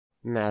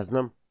Ne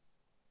znam.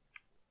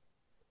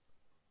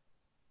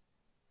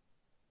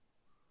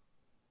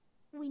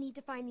 We need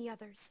to find the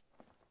others.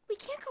 We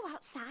can't go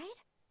outside.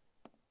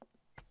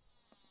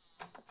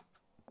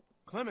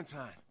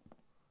 Clementine.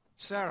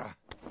 Sarah.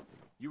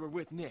 You were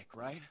with Nick,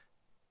 right?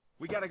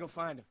 We gotta go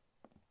find him.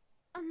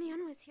 A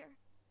man was here.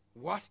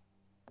 What?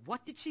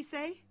 What did she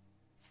say?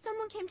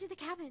 Someone came to the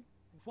cabin.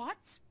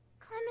 What?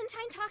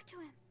 Clementine talked to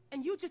him.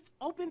 And you just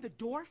opened the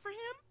door for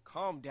him?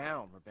 Calm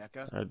down,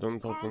 Rebecca. I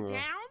don't open Calm the...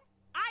 down?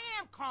 I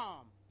am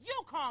calm.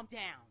 You calm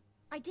down.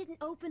 I didn't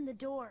open the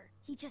door.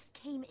 He just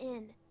came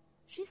in.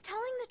 She's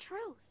telling the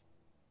truth.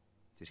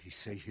 Did he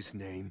say his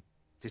name?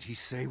 Did he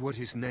say what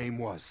his name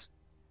was?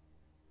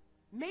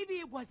 Maybe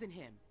it wasn't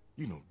him.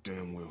 You know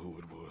damn well who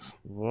it was.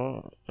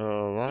 What?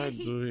 Why Did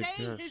do he we say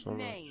care his so much?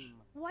 name?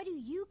 Why do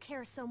you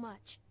care so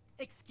much?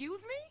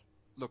 Excuse me?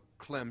 Look,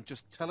 Clem,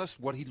 just tell us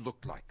what he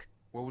looked like.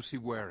 What was he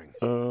wearing?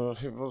 He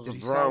was a Did he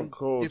brown sound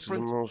coat, the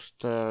different?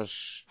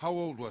 mustache. How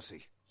old was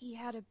he? He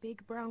had a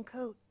big brown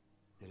coat.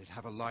 Did it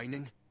have a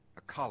lining?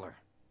 A collar?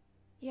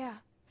 Yeah,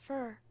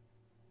 fur.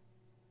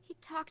 He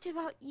talked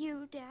about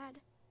you, Dad.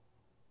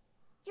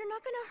 You're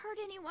not gonna hurt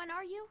anyone,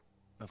 are you?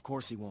 Of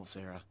course he won't,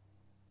 Sarah.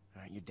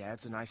 Your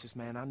dad's the nicest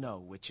man I know,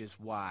 which is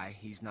why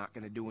he's not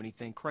gonna do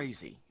anything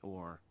crazy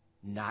or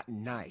not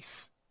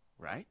nice,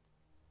 right?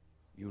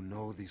 You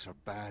know these are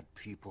bad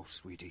people,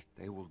 sweetie.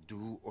 They will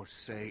do or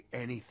say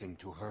anything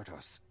to hurt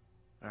us.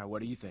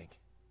 What do you think?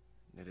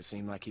 Did it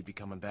seem like he'd be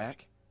coming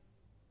back?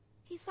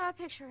 He saw a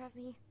picture of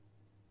me.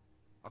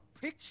 A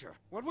picture?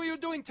 What were you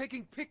doing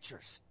taking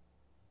pictures?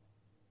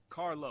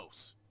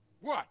 Carlos.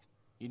 What?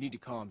 You need to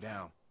calm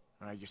down.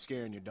 You're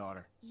scaring your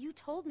daughter. You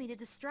told me to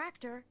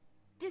distract her.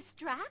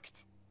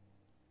 Distract?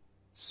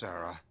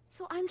 Sarah.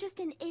 So I'm just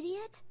an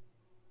idiot?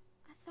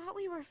 I thought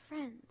we were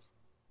friends.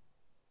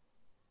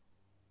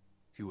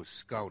 He was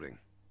scouting.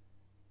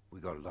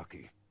 We got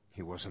lucky.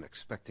 He wasn't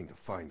expecting to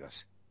find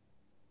us.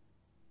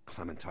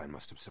 Clementine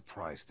must have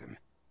surprised him.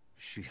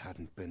 She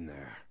hadn't been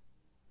there.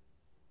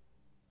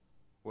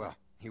 Well,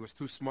 he was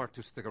too smart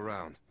to stick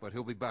around, but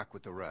he'll be back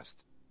with the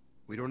rest.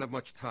 We don't have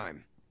much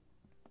time.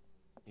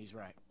 He's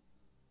right.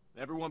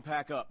 Everyone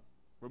pack up.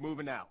 We're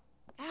moving out.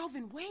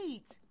 Alvin,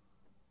 wait.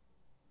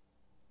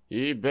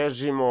 I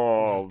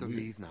bežimo. We have to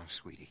leave now,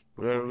 sweetie.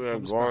 Where Before we he are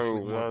comes back going,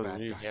 with more well, bad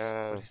we guys.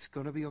 have... But it's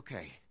gonna be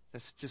okay.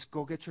 Let's just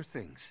go get your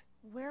things.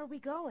 Where are we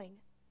going?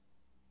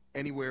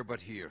 Anywhere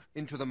but here.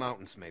 Into the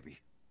mountains, maybe.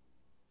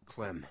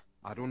 Clem,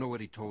 I don't know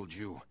what he told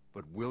you,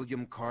 but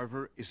William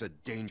Carver is a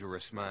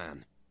dangerous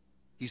man.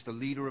 He's the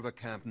leader of a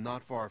camp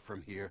not far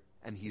from here,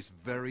 and he's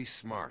very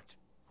smart.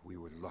 We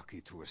were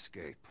lucky to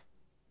escape.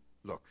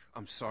 Look,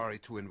 I'm sorry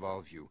to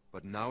involve you,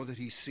 but now that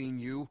he's seen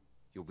you,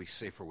 you'll be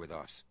safer with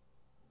us.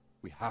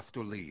 We have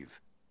to leave.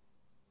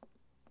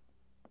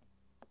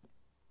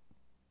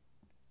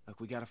 Look,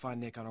 we gotta find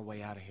Nick on our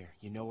way out of here.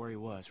 You know where he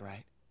was,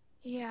 right?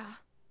 Yeah.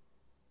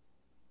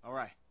 All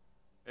right.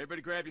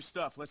 Everybody grab your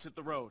stuff. Let's hit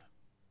the road.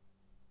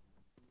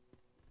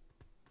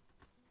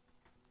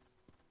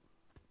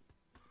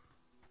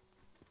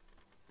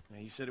 Now,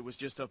 you said it was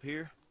just up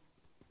here?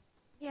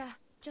 Yeah,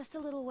 just a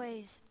little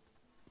ways.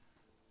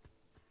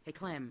 Hey,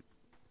 Clem.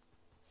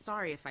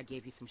 Sorry if I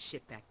gave you some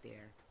shit back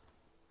there.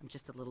 I'm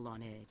just a little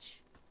on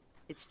edge.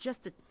 It's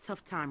just a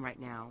tough time right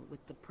now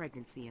with the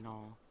pregnancy and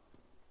all.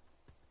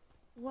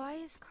 Why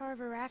is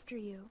Carver after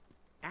you?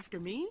 After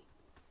me?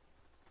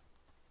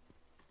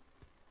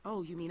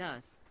 Oh, you mean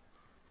us?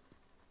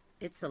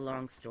 It's a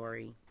long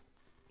story.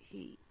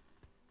 He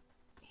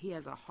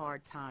has a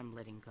hard time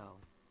letting go.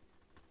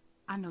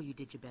 I know you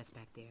did your best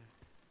back there.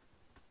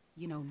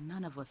 You know,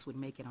 none of us would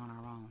make it on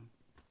our own.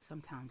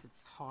 Sometimes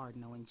it's hard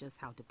knowing just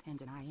how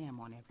dependent I am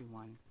on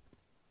everyone.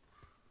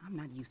 I'm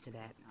not used to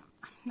that.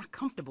 I'm not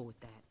comfortable with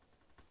that.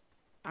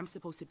 I'm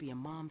supposed to be a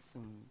mom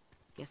soon.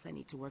 Guess I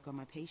need to work on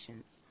my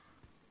patience.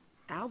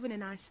 Alvin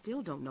and I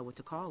still don't know what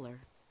to call her.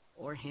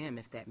 Or him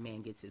if that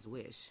man gets his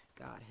wish.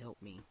 God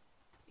help me.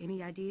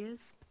 Any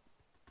ideas?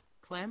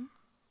 Clem?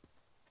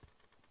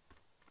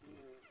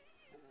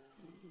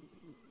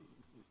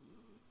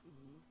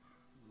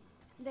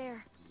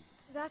 There.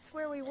 That's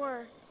where we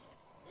were.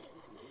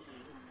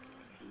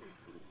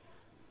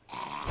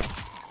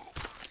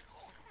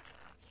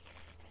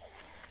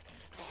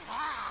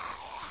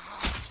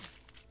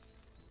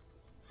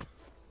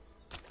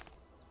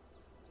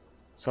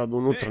 Sad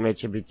unutra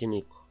neće biti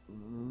niko.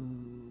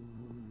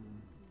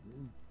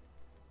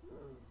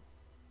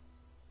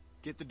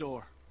 Get the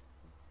door.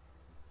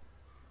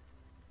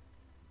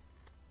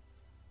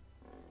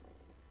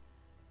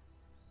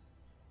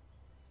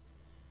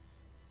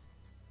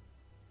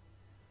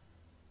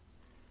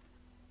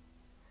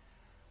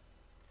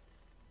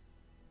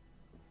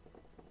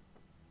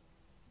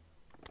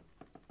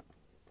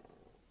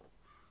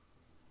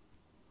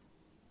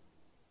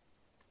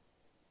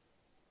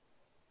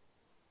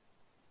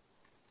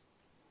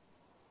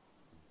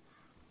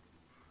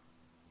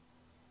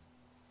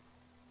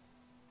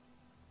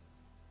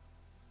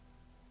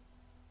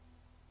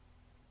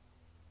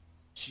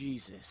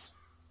 Jesus.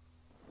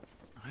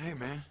 Hey,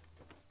 man.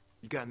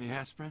 You got any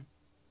aspirin?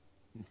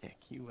 Nick,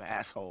 you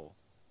asshole.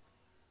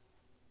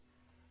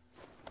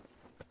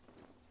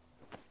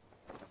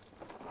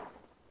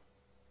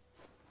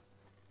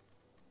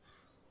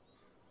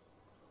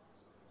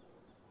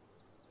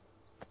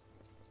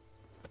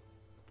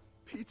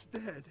 Pete's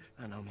dead.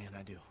 I know, man,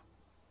 I do.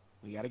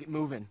 We gotta get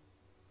moving.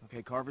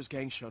 Okay, Carver's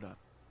gang showed up.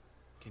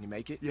 Can you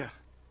make it? Yeah.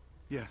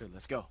 Yeah. Good,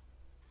 let's go.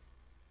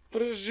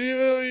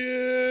 Preživeo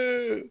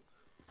je!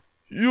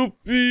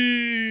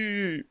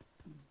 Jupi!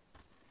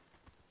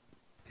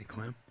 Hey,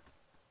 Clem.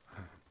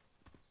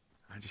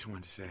 I just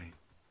wanted to say,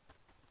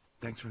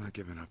 thanks for not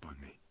giving up on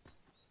me.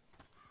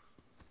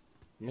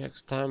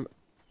 Next time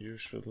you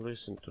should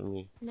listen to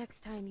me.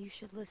 Next time you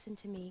should listen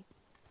to me.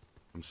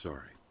 I'm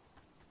sorry.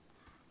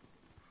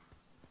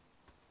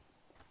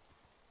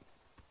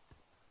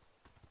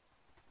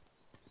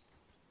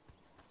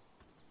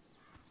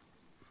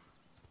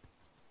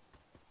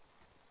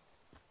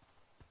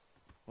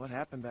 What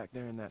happened back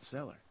there in that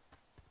cellar?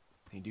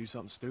 Did he do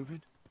something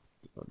stupid?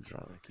 He got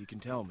drunk. Look, he can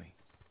tell me.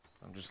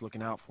 I'm just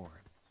looking out for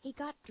him. He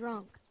got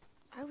drunk.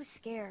 I was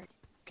scared.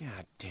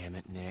 God damn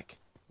it, Nick.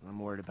 I'm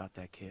worried about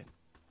that kid.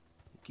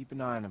 Keep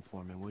an eye on him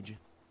for me, would you?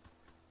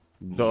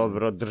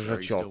 Dobro,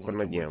 držat ću oko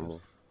na njemu.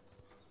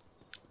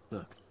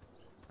 Look,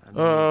 I know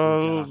we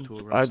got Uh, off to a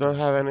I rough don't start,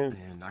 have any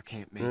and I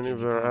can't make any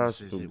anywhere else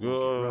promises to it won't get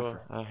go.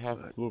 rougher, I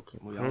have but to look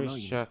at we all know you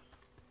Christian.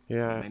 It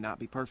Yeah, may not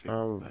be perfect,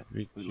 I'm but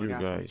with we you look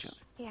out for each guys.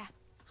 other, Yeah,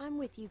 I'm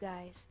with you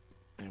guys.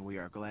 and we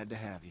are glad to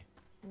have you.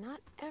 Not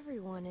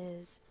everyone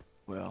is.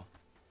 Well,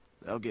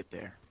 they'll get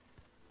there.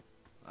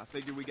 I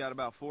figure we got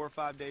about 4 or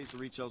 5 days to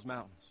reach those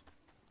mountains.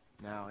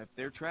 Now, if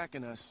they're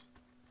tracking us,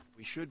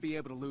 we should be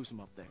able to lose them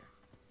up there.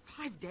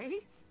 5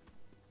 days?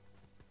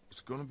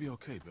 It's gonna be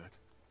okay, Beck.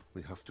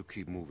 We have to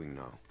keep moving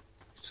now.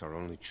 It's our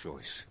only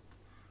choice.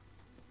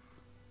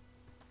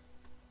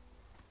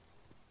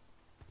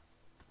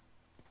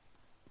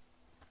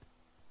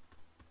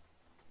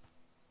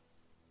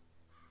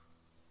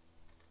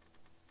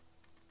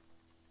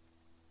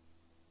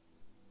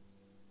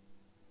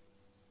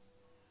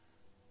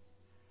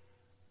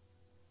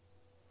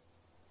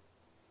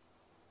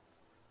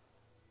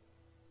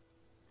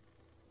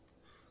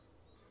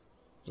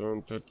 Dun,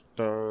 dun,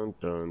 dun,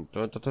 dun,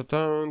 dun, dun,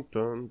 dun,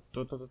 dun,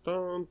 dun, dun,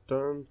 dun,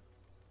 dun.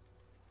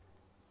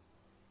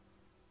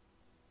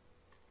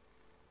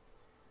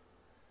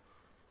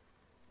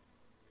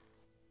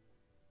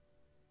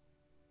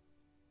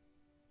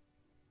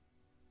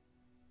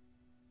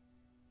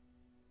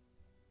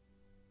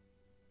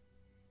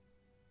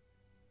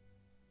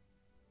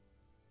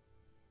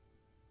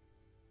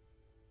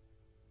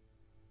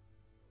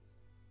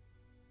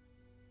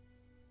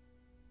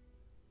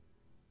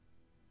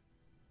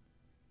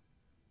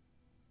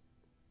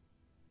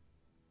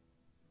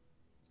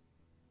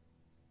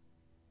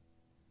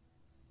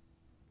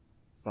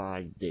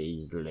 Five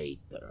days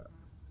later.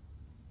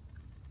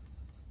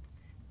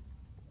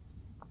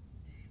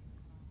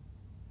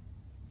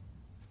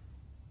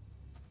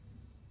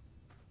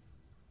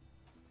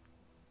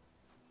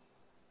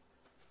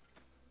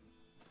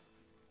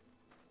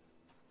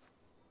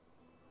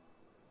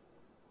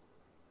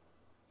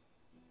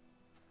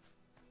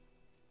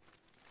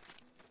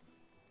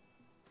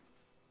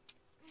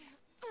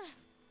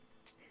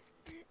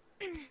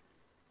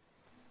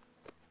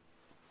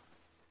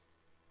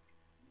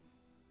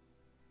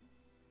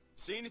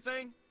 See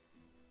anything?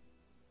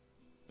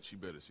 She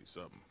better see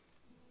something.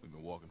 We've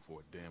been walking for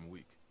a damn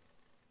week.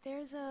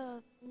 There's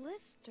a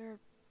lift or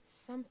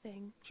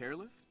something.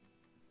 Chairlift?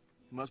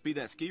 Must be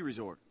that ski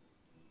resort.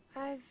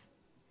 I've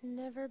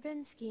never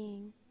been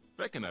skiing.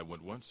 Beck and I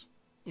went once.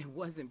 It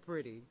wasn't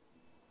pretty.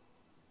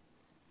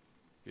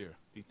 Here,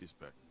 eat this,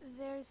 Beck.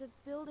 There's a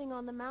building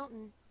on the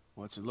mountain.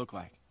 What's it look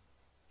like?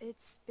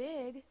 It's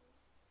big.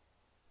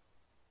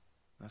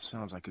 That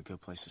sounds like a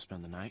good place to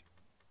spend the night.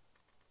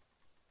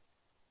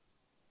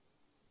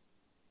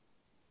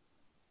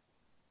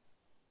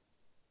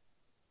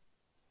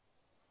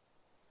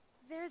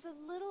 There's a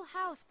little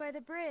house by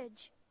the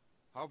bridge.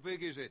 How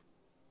big is it?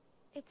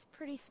 It's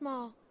pretty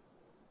small.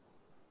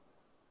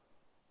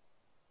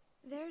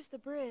 There's the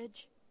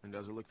bridge. And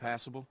does it look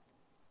passable?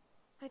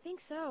 I think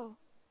so.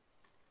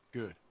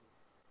 Good.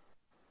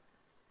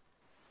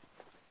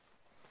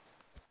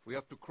 We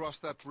have to cross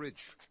that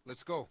bridge.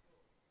 Let's go.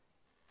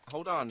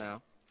 Hold on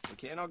now. We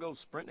can't all go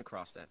sprinting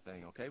across that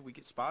thing, okay? We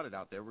get spotted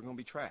out there, we're gonna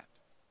be trapped.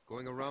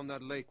 Going around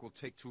that lake will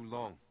take too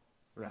long.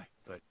 Right,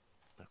 but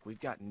look, we've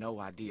got no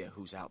idea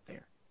who's out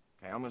there.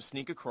 Okay, I'm gonna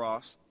sneak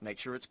across, make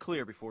sure it's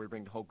clear before we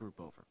bring the whole group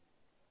over.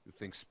 You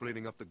think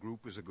splitting up the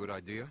group is a good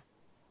idea?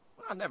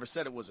 Well, I never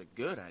said it was a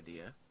good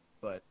idea,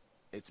 but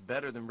it's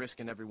better than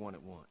risking everyone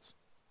at once.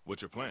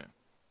 What's your plan?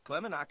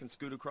 Clem and I can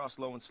scoot across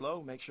low and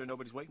slow, make sure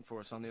nobody's waiting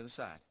for us on the other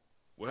side.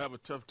 We'll have a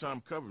tough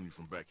time covering you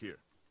from back here.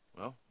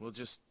 Well, we'll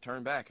just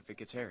turn back if it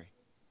gets hairy.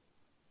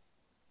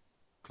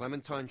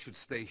 Clementine should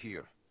stay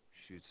here.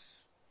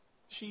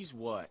 She's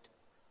what?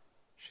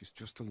 She's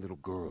just a little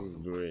girl.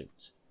 Do it.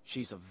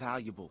 She's a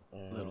valuable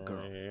little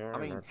girl. you're I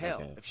mean, not hell,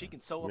 that if she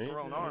can sew up her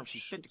own Maybe arm, I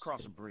she's should fit to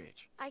cross say. a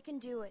bridge. I can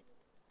do it.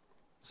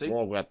 See?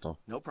 Mogu ja to.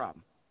 No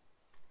problem.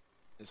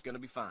 It's gonna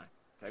be fine.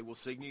 Okay, we'll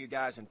signal you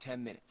guys in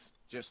 10 minutes.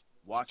 Just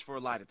watch for a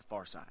light at the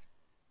far side.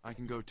 I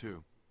can go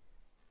too.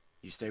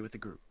 You stay with the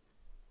group.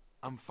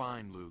 I'm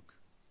fine, Luke.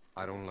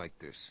 I don't like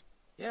this.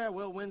 Yeah,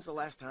 well, when's the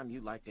last time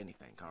you liked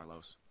anything,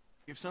 Carlos?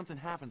 If something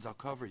happens, I'll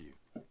cover you.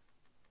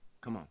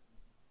 Come on.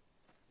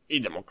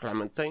 Idemo,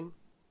 Clementine.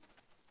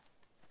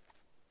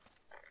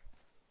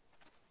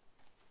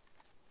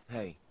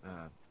 Hey,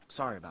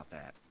 sorry about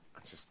that. I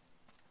just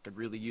could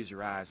really use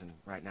your eyes, and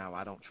right now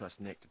I don't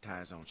trust Nick to tie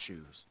his own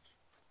shoes.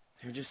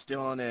 They're just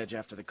still on edge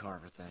after the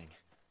Carver thing.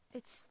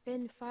 It's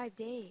been 5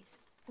 days.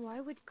 Why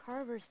would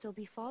Carver still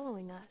be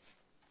following us?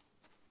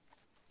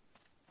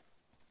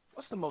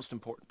 What's the most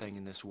important thing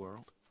in this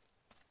world?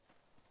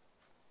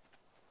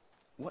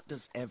 What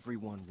does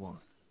everyone want?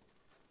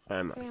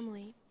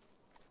 Family.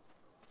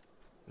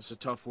 It's a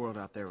tough world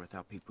out there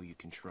without people you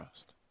can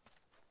trust.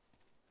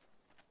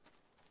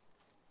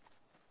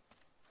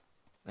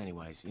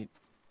 Anyways,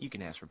 you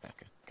can ask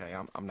Rebecca, okay?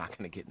 I'm not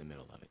gonna get in the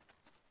middle of it.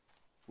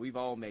 We've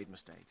all made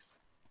mistakes.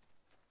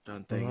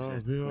 Done things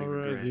that we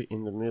already regret.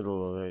 in the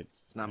middle of it.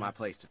 It's not my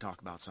place to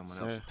talk about someone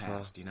else's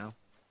past, you know?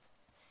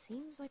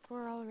 Seems like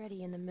we're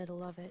already in the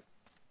middle of it.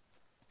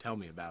 Tell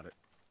me about it.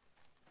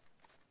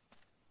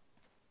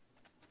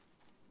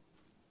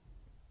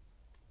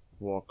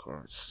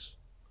 Walkers.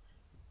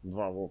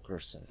 2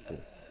 walkersa tu.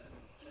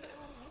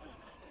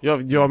 Ja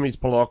widziałem iz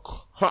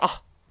polako.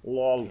 Ha!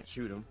 Lol. Can't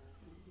shoot them.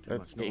 Too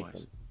Let's much take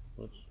noise.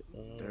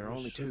 him. There are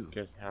only 2.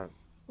 Get help.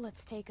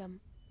 Let's take him.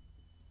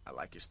 I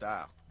like your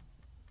style.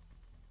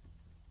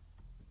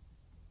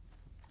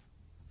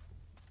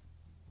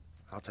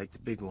 I'll take the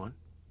big one.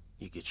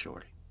 You get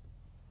Shorty.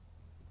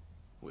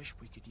 Wish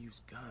we could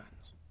use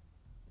guns.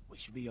 We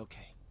should be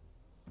okay.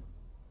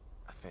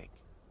 I think.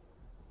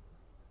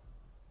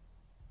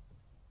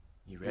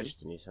 You ready?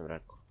 Ništa nisam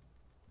rekao.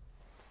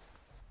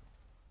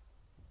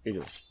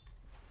 Idemo.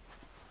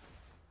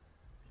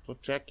 To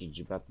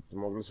čekić, bratice,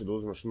 mogli se da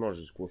uzmeš nož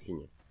iz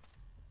kuhinje.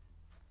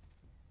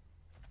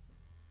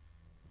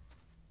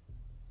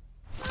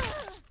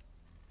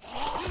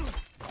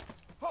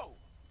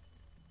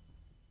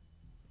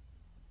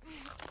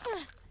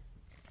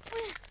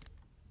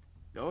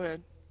 Go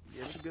ahead.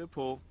 Give it a good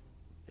pull.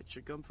 It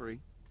should come free.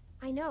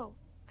 I know.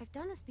 I've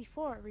done this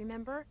before,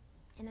 remember?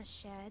 In a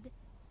shed.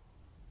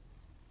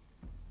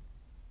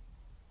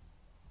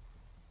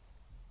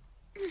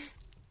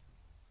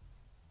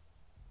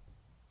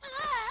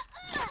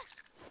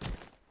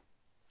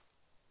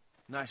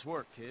 Nice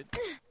work, kid.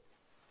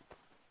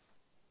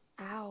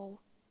 Ow.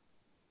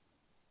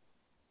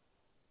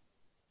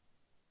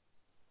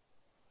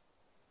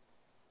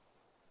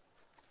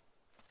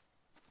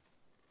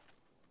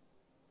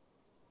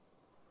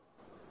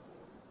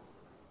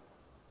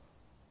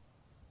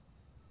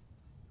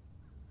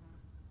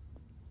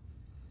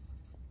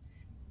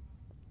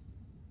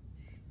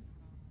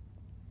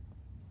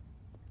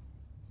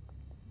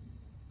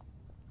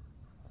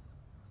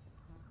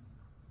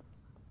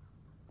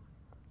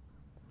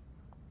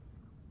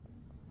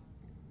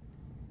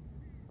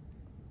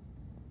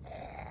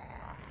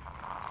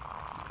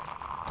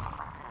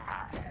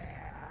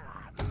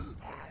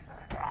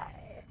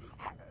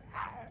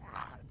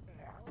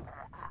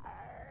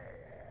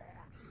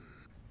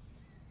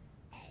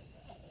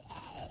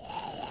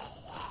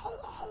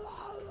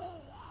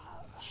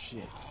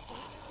 Shit.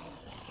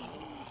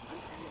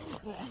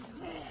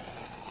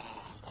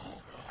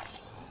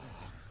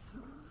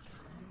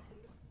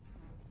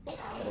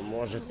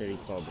 Možete vi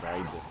to,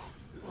 brajde.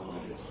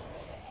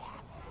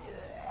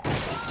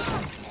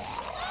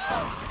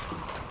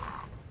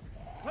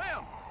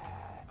 Clem!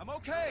 I'm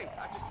okay.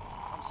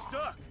 I'm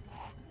stuck.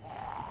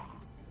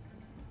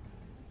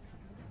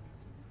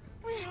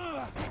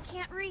 I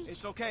can't reach.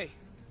 It's okay.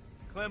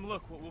 Clem,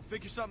 look, we'll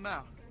figure something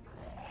out.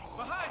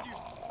 Behind you!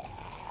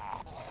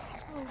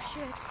 Oh,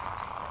 shit.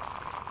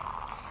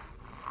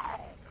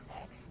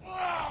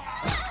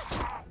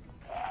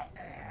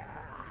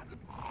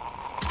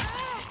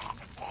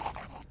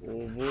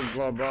 U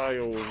vugla,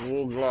 bajo, u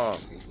vugla.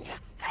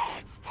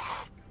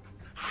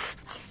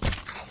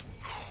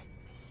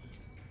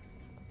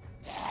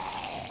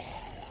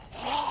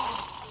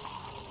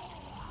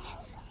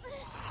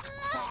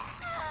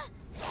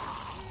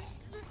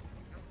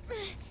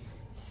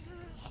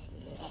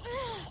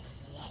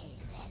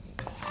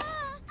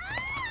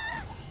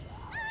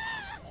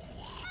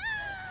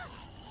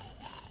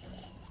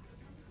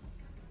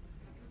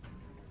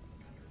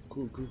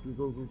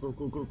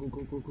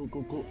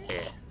 Ku.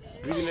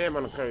 Vidi, nema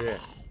na kraju, je.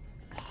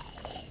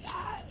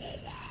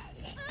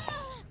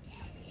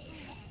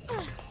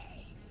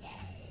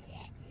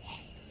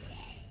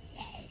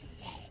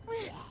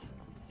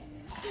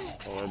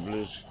 Ovo je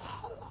bliže.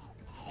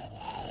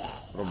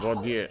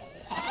 Probodi je.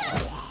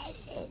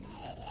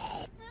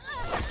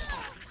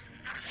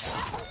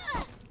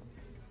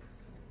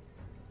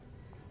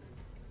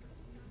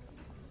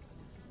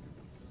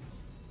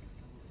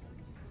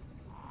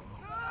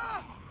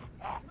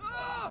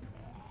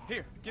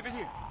 Here, give it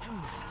here.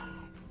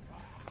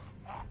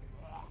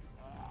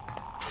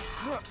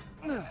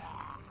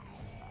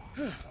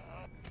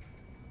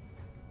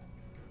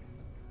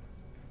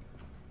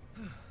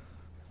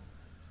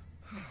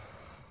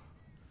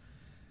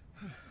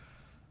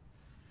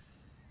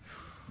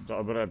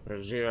 Dobro je,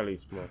 preživjeli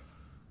smo.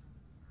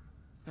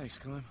 Thanks,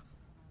 Clem.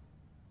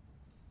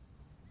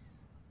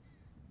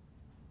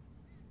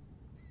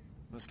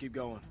 Let's keep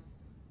going.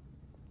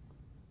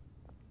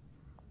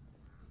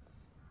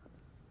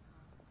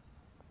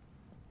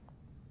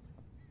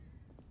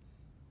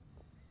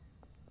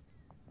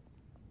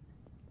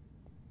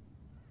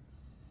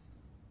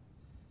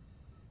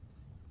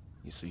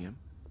 You see him?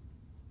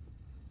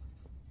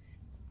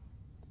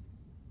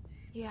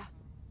 Yeah.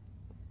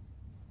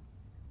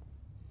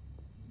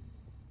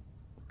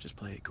 Just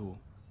play it cool.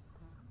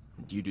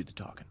 And you do the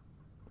talking.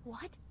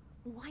 What?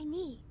 Why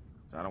me?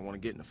 I don't want to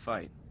get in a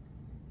fight.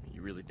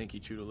 You really think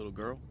he'd shoot a little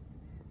girl?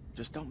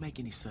 Just don't make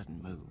any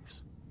sudden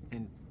moves.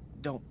 And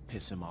don't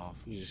piss him off.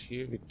 Is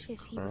he with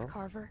Is he with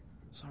Carver?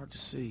 It's hard to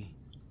see.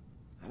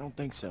 I don't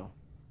think so.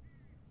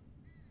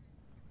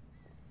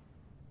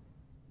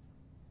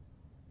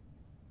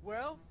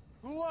 Well,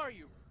 who are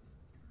you?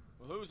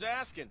 Well, who's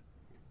asking?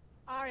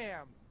 I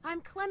am.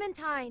 I'm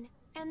Clementine,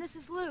 and this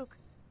is Luke.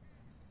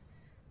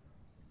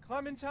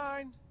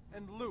 Clementine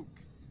and Luke.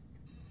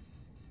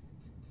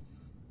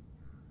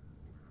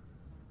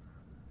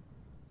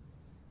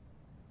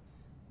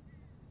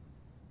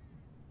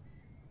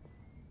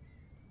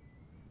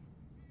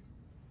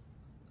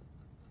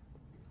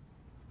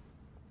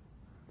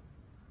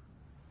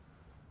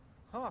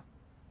 Huh.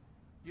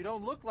 You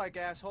don't look like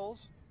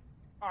assholes.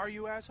 Are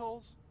you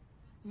assholes?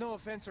 No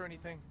offense or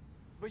anything,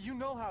 but you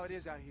know how it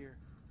is out here.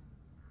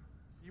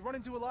 You run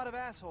into a lot of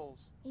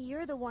assholes.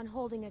 You're the one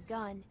holding a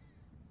gun.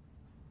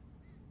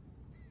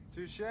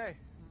 Touché.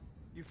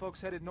 You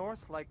folks headed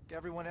north like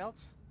everyone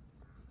else?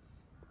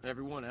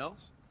 Everyone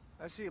else?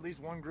 I see at least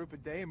one group a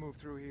day move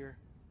through here.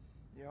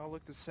 You all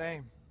look the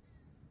same.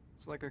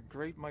 It's like a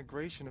great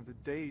migration of the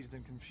dazed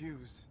and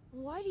confused.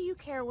 Why do you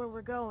care where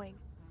we're going?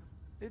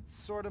 It's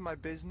sort of my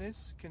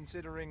business,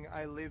 considering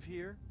I live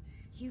here.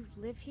 You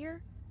live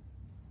here?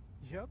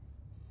 Yep.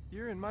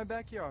 You're in my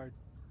backyard.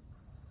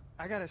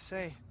 I gotta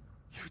say,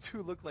 you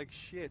two look like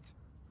shit.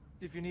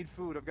 If you need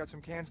food, I've got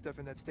some canned stuff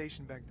in that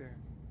station back there.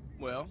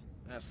 Well,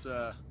 that's,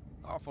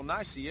 awful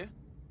nice of you.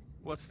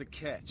 What's the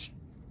catch?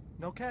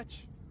 No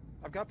catch.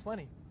 I've got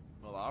plenty.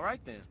 Well, all right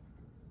then.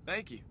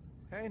 Thank you.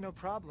 Hey, no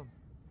problem.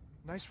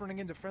 Nice running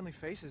into friendly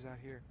faces out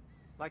here.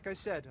 Like I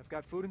said, I've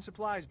got food and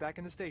supplies back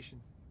in the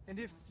station. And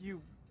if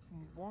you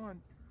want...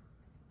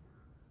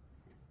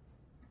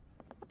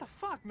 What the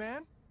fuck,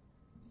 man?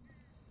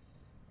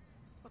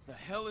 What the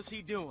hell is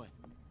he doing?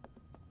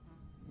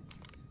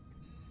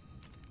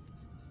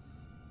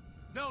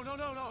 No,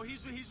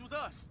 he's with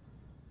us.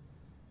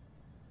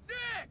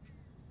 Nick!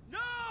 No!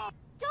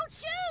 Don't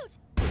shoot!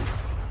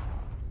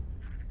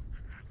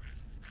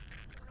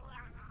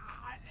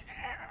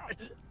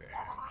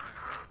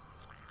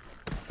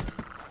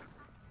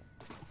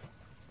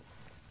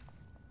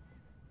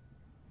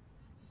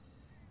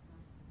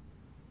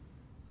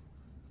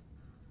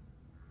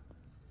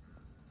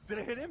 Did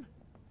I hit him?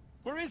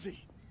 Where is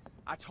he?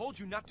 I told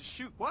you not to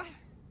shoot. What?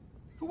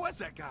 Who was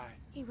that guy?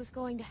 He was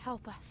going to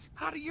help us.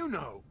 How do you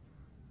know?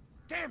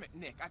 Damn it,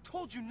 Nick. I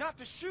told you not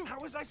to shoot.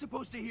 How was I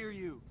supposed to hear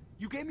you?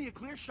 You gave me a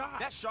clear shot.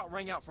 That shot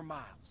rang out for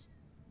miles.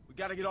 We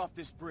gotta get off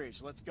this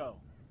bridge. Let's go.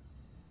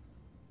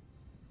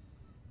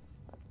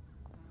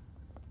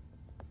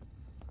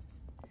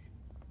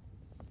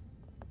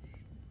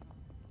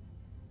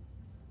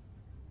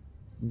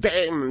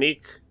 Damn,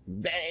 Nick.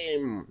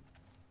 Damn.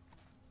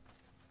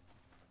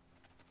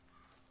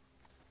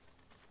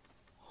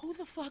 Who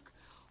the fuck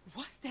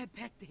was that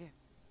back there?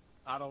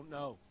 I don't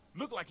know.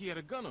 Looked like he had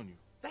a gun on you.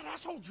 That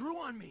asshole drew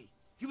on me.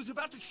 He was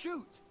about to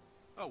shoot.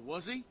 Oh,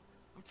 was he?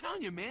 I'm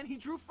telling you, man, he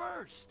drew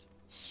first.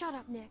 Shut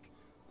up, Nick.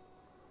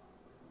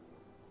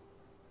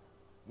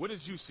 What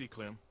did you see,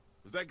 Clem?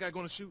 Was that guy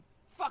gonna shoot?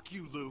 Fuck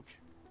you, Luke.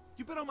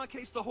 You've been on my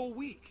case the whole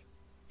week.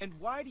 And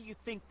why do you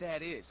think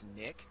that is,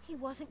 Nick? He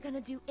wasn't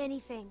gonna do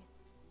anything.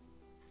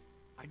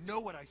 I know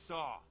what I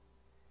saw.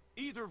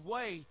 Either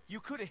way, you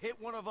could have hit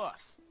one of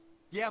us.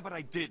 Yeah, but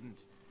I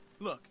didn't.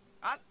 Look,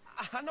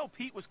 I know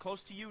Pete was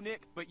close to you,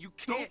 Nick, but you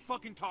can't... Don't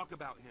fucking talk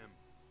about him.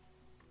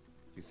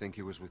 You think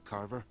he was with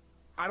Carver?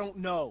 I don't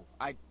know.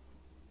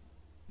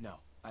 No,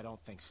 I don't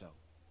think so.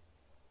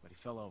 But he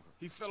fell over.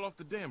 He fell off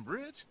the damn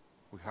bridge?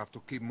 We have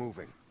to keep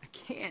moving. I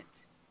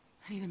can't.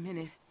 I need a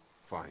minute.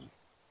 Fine.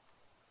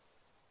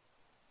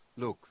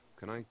 Luke,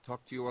 can I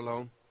talk to you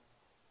alone?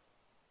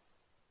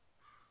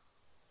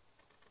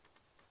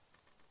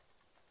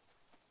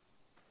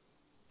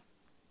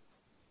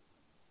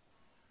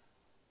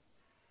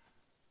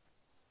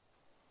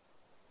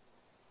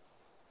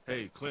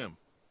 Hey, Clem,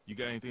 you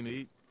got anything to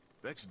eat?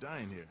 Beck's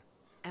dying here.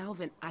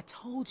 Alvin, I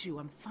told you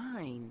I'm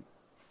fine.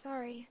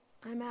 Sorry,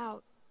 I'm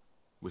out.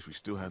 Wish we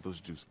still had those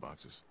juice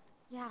boxes.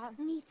 Yeah,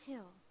 me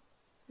too.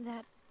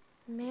 That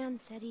man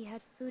said he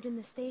had food in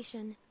the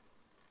station.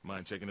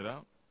 Mind checking it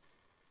out?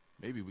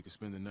 Maybe we could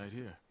spend the night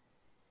here.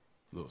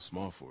 A little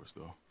small for us,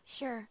 though.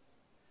 Sure.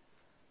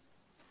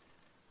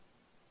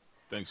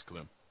 Thanks,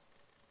 Clem.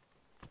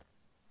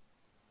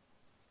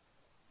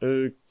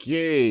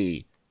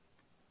 Okay.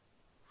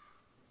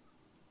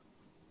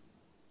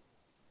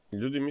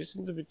 Ljudi,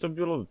 mislim da bi to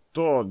bilo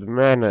to od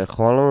mene.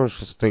 Hvala vam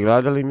što ste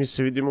gledali. Mi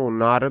se vidimo u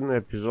narednoj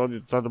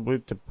epizodi. Tada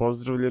budite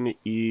pozdravljeni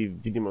i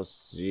vidimo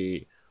se.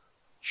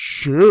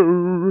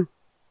 Ćao!